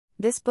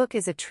This book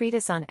is a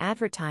treatise on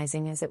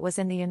advertising as it was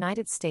in the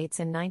United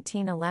States in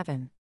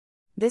 1911.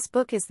 This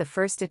book is the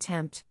first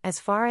attempt, as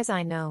far as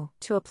I know,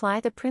 to apply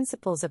the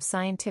principles of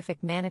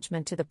scientific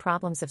management to the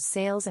problems of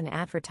sales and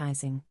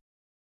advertising.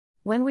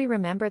 When we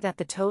remember that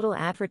the total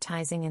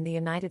advertising in the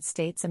United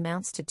States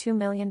amounts to $2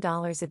 million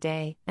a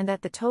day, and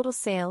that the total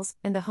sales,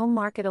 in the home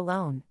market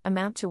alone,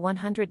 amount to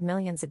 100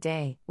 million a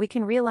day, we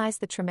can realize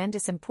the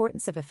tremendous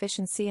importance of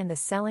efficiency in the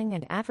selling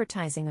and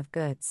advertising of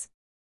goods.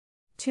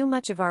 Too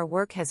much of our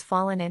work has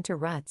fallen into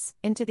ruts,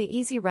 into the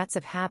easy ruts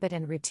of habit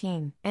and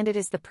routine, and it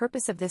is the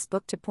purpose of this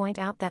book to point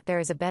out that there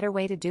is a better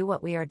way to do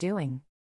what we are doing.